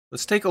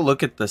Let's take a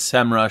look at the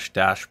SEMRush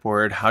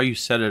dashboard, how you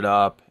set it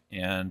up,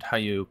 and how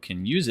you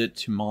can use it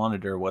to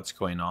monitor what's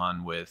going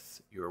on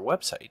with your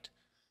website.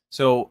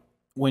 So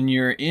when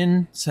you're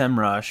in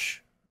SEMrush,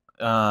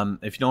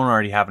 if you don't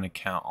already have an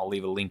account, I'll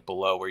leave a link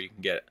below where you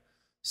can get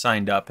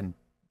signed up and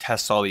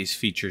test all these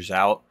features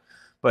out.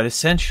 But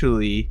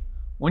essentially,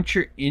 once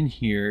you're in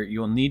here,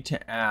 you'll need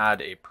to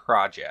add a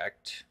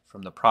project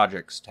from the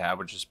Projects tab,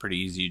 which is pretty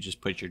easy. You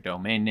just put your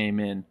domain name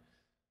in.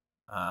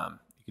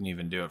 You can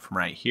even do it from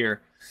right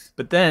here.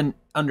 But then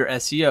under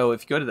SEO,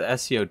 if you go to the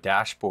SEO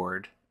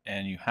dashboard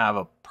and you have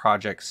a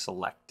project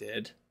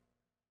selected,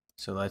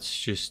 so let's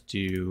just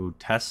do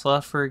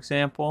Tesla, for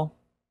example,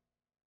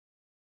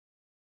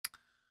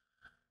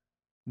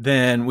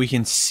 then we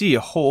can see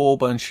a whole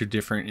bunch of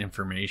different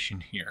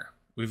information here.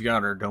 We've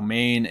got our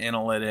domain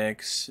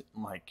analytics,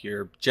 like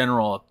your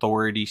general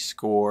authority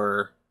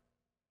score,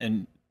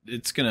 and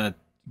it's going to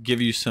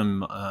give you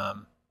some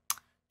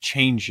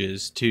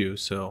changes too.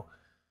 So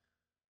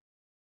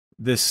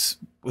this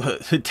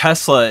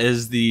Tesla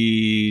is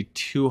the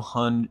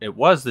 200. It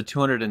was the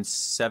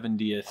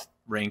 270th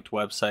ranked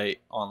website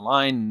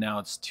online. Now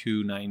it's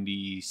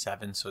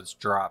 297, so it's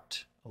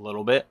dropped a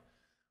little bit,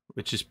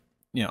 which is,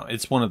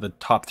 it's one of the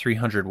top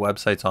 300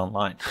 websites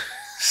online.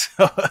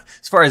 So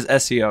as far as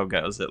SEO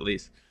goes, at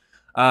least,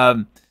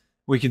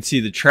 we can see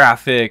the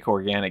traffic,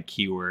 organic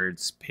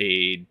keywords,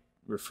 paid,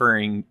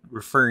 referring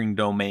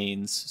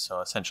domains.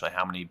 So essentially,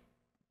 how many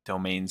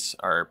domains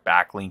are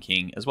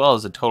backlinking, as well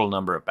as the total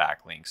number of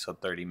backlinks, so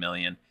 30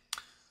 million.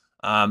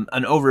 An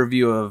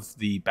overview of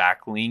the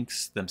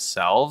backlinks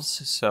themselves,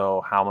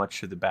 so how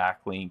much of the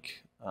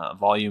backlink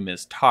volume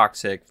is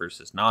toxic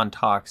versus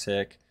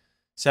non-toxic.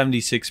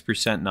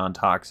 76%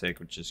 non-toxic,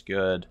 which is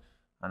good.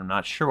 I'm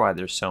not sure why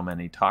there's so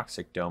many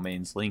toxic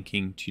domains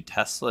linking to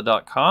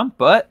Tesla.com,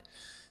 but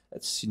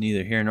that's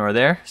neither here nor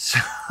there. So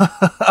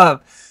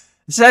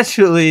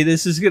essentially,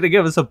 this is going to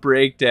give us a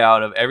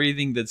breakdown of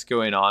everything that's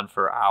going on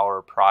for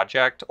our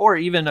project or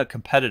even a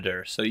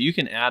competitor. So you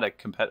can add a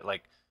competitor,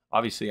 like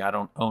obviously I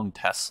don't own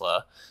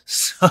Tesla.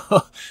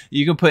 So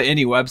you can put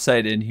any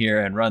website in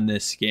here and run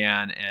this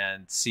scan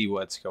and see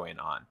what's going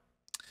on.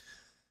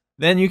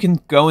 Then you can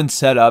go and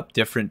set up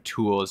different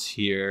tools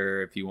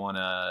here if you want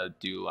to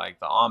do like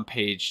the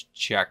on-page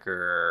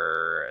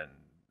checker, and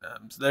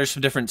there's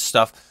some different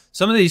stuff.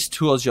 Some of these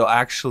tools you'll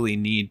actually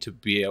need to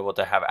be able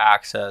to have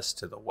access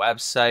to the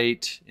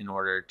website in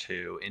order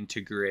to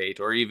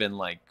integrate, or even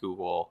like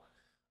Google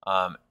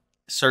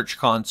Search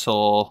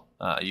Console.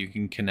 You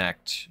can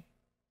connect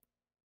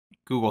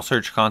Google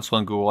Search Console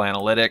and Google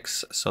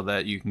Analytics so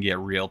that you can get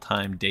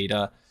real-time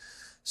data.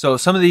 So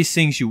some of these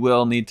things you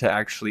will need to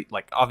actually,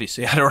 like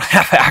obviously I don't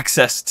have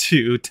access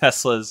to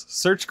Tesla's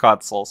Search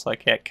Console, so I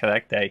can't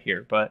connect that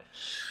here. But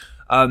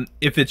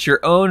if it's your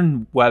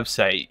own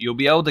website, you'll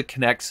be able to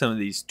connect some of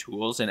these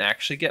tools and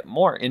actually get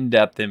more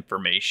in-depth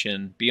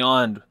information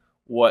beyond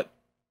what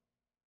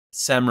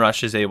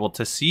SEMrush is able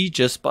to see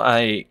just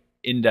by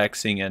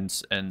indexing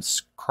and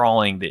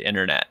crawling the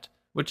internet,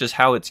 which is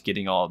how it's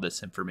getting all of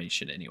this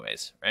information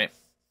anyways, right?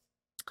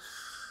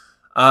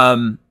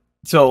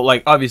 So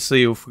like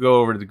obviously if we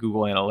go over to the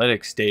Google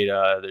Analytics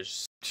data,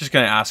 there's just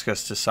going to ask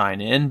us to sign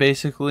in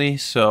basically.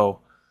 So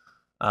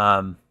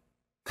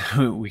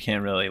we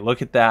can't really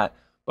look at that,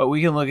 but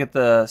we can look at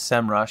the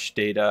SEMrush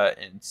data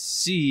and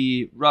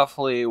see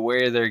roughly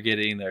where they're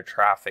getting their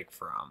traffic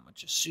from,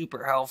 which is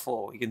super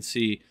helpful. We can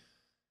see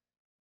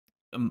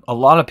a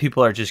lot of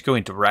people are just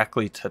going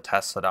directly to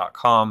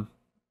Tesla.com.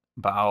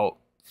 About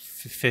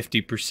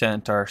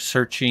 50% are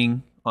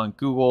searching on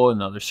Google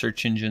and other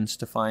search engines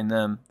to find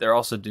them. They're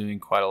also doing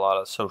quite a lot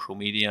of social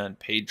media and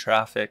paid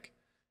traffic.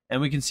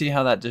 And we can see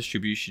how that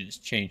distribution has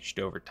changed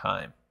over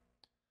time.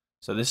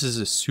 So this is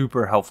a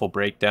super helpful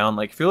breakdown.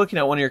 Like if you're looking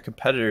at one of your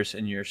competitors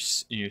and you're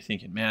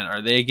thinking, man,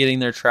 are they getting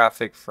their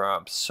traffic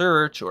from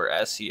search or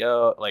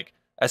SEO, like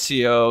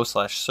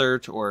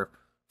SEO/search, or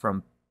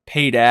from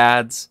paid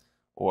ads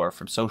or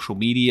from social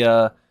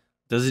media?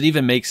 Does it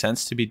even make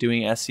sense to be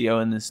doing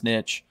SEO in this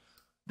niche?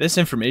 This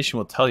information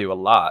will tell you a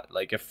lot.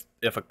 Like if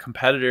a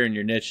competitor in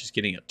your niche is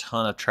getting a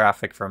ton of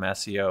traffic from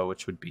SEO,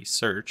 which would be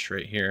search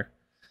right here,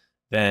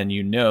 then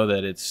you know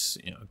that it's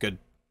good.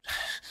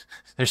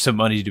 There's some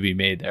money to be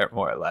made there,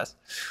 more or less.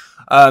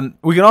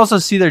 We can also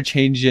see their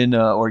change in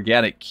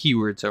organic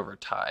keywords over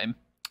time.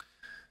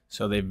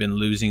 So they've been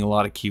losing a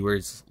lot of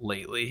keywords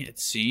lately, it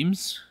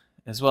seems,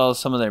 as well as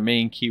some of their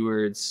main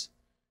keywords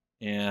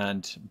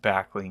and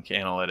backlink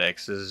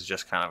analytics. This is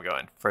just kind of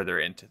going further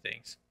into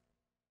things.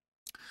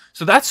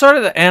 So that's sort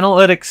of the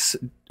analytics,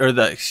 or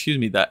the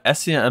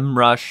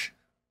SEMrush.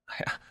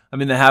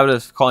 I'm in the habit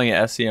of calling it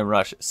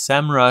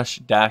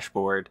SEMrush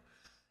dashboard.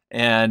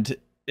 And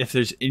if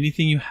there's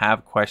anything you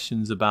have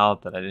questions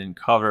about that I didn't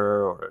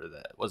cover or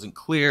that wasn't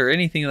clear, or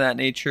anything of that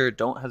nature,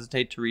 don't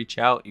hesitate to reach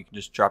out. You can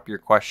just drop your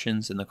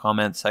questions in the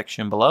comments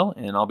section below,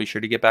 and I'll be sure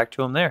to get back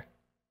to them there.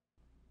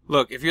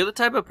 Look, if you're the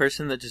type of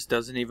person that just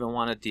doesn't even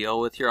want to deal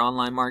with your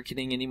online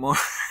marketing anymore,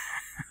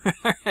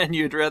 and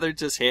you'd rather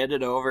just hand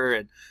it over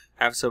and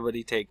have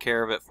somebody take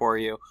care of it for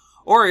you,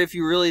 Or if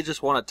you really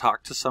just want to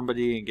talk to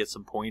somebody and get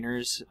some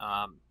pointers,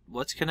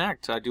 let's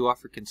connect. I do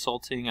offer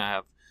consulting. I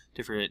have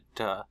different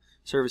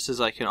services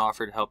I can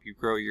offer to help you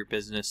grow your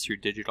business through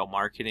digital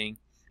marketing.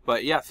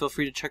 But yeah, feel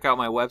free to check out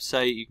my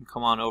website. You can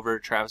come on over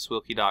to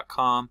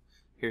traviswilkie.com.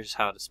 Here's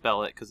how to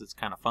spell it because it's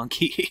kind of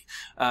funky.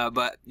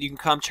 But you can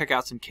come check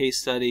out some case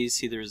studies,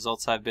 see the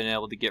results I've been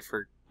able to get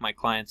for my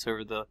clients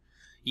over the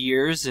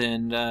years.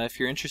 And if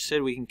you're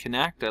interested, we can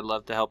connect. I'd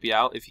love to help you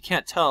out. If you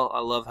can't tell, I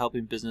love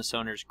helping business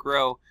owners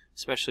grow,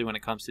 especially when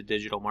it comes to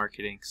digital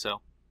marketing.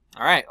 So,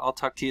 all right, I'll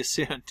talk to you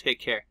soon. Take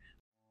care.